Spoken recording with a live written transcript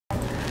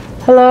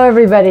Hello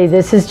everybody,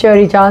 this is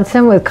Jody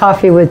Johnson with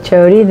Coffee with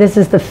Jody. This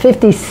is the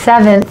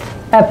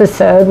 57th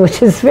episode,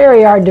 which is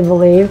very hard to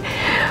believe,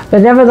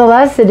 but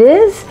nevertheless it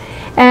is.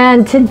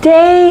 And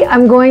today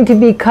I'm going to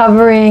be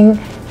covering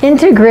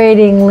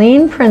integrating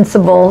lean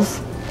principles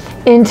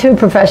into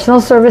professional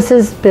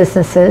services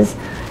businesses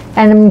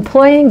and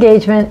employee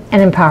engagement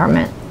and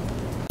empowerment.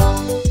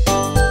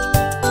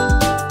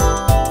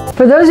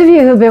 For those of you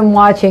who've been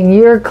watching,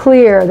 you're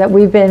clear that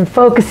we've been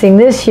focusing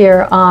this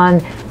year on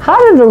how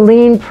do the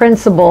lean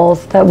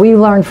principles that we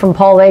learned from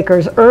Paul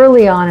Akers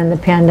early on in the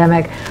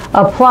pandemic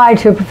apply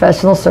to a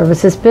professional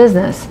services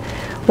business?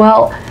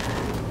 Well,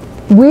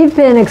 we've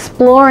been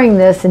exploring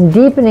this and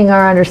deepening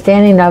our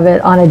understanding of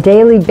it on a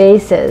daily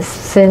basis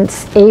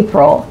since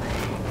April.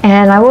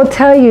 And I will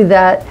tell you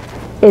that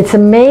it's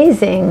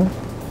amazing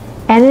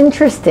and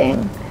interesting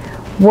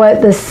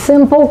what the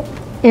simple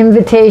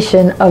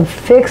invitation of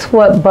fix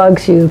what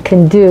bugs you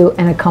can do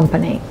in a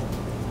company.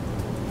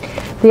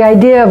 The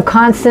idea of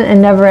constant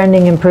and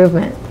never-ending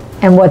improvement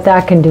and what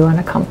that can do in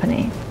a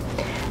company.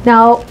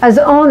 Now, as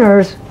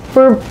owners,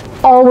 we're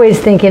always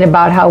thinking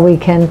about how we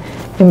can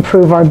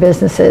improve our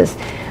businesses.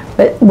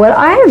 But what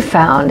I have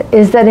found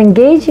is that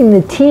engaging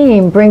the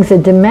team brings a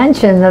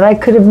dimension that I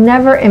could have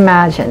never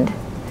imagined.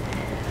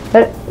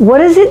 But what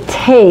does it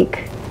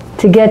take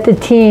to get the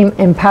team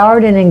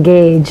empowered and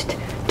engaged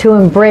to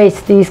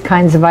embrace these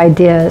kinds of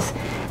ideas,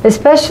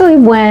 especially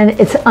when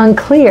it's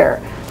unclear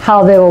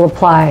how they will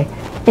apply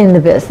in the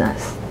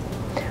business?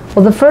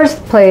 Well, the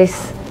first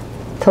place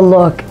to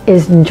look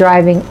is in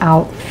driving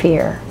out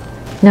fear.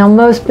 Now,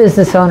 most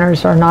business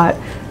owners are not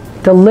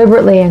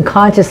deliberately and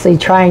consciously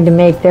trying to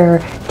make their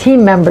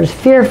team members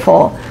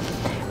fearful.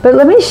 But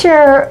let me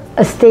share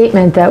a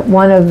statement that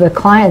one of the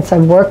clients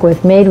I've worked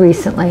with made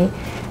recently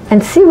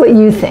and see what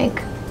you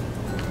think.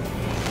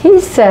 He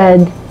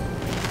said,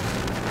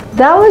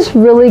 "That was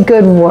really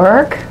good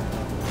work,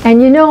 and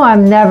you know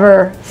I'm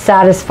never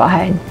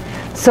satisfied.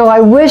 So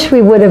I wish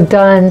we would have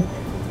done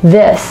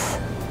this."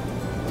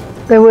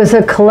 There was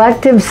a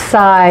collective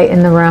sigh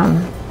in the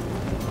room.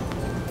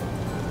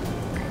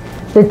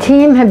 The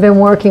team had been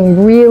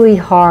working really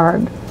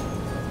hard,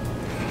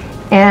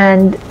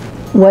 and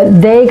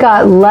what they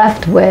got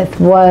left with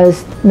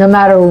was, no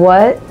matter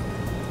what,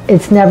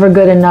 it's never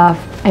good enough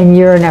and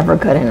you're never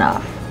good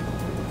enough.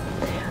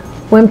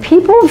 When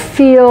people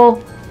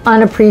feel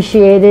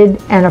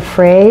unappreciated and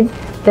afraid,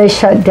 they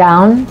shut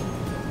down.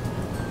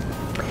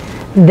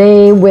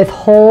 They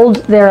withhold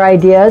their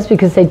ideas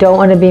because they don't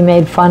want to be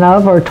made fun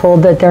of or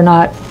told that they're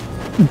not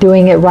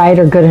doing it right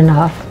or good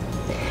enough.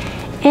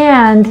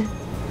 And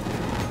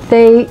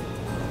they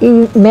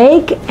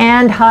make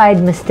and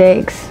hide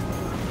mistakes,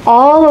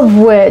 all of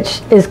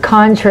which is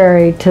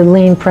contrary to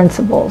lean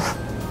principles.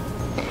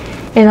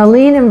 In a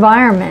lean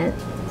environment,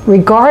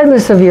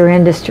 regardless of your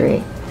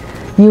industry,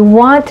 you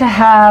want to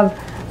have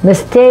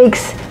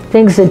mistakes,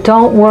 things that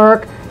don't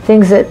work,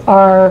 things that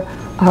are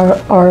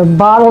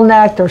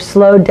bottlenecked or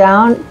slowed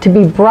down, to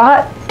be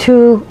brought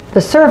to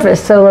the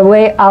surface. So the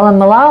way Alan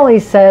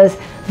Mulally says,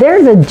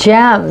 they're the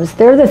gems,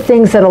 they're the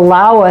things that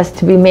allow us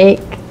to be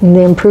making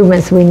the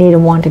improvements we need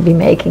and want to be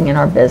making in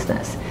our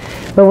business.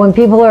 But when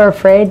people are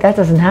afraid, that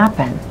doesn't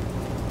happen.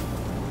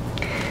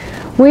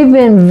 We've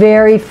been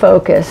very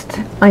focused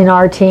in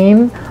our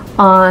team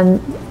on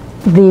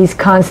these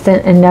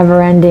constant and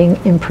never-ending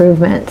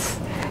improvements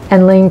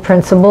and lean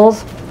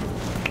principles.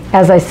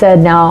 As I said,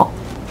 now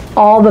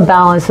all the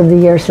balance of the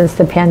year since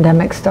the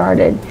pandemic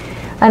started.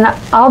 And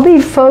I'll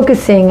be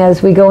focusing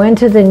as we go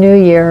into the new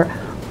year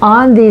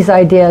on these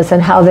ideas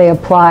and how they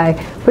apply,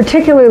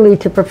 particularly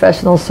to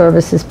professional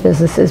services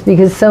businesses,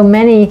 because so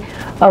many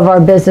of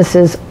our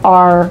businesses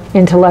are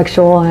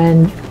intellectual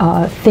and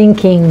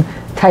thinking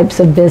types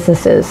of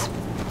businesses.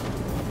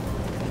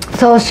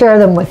 So I'll share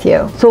them with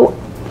you. So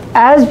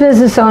as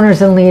business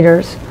owners and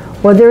leaders,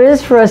 what there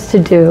is for us to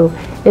do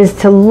is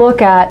to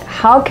look at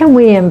how can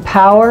we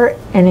empower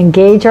and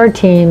engage our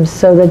teams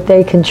so that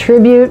they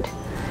contribute,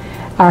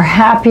 are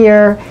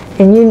happier,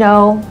 and you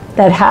know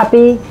that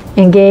happy,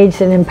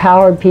 engaged, and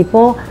empowered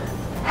people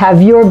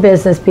have your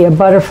business be a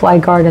butterfly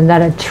garden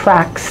that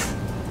attracts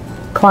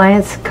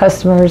clients,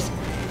 customers,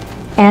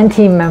 and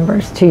team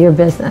members to your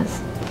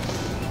business.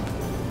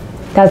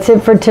 That's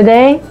it for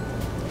today.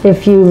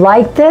 If you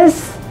like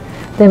this,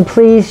 then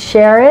please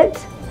share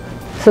it,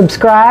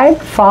 subscribe,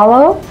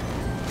 follow,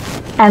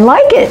 and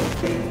like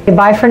it.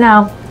 Bye for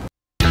now.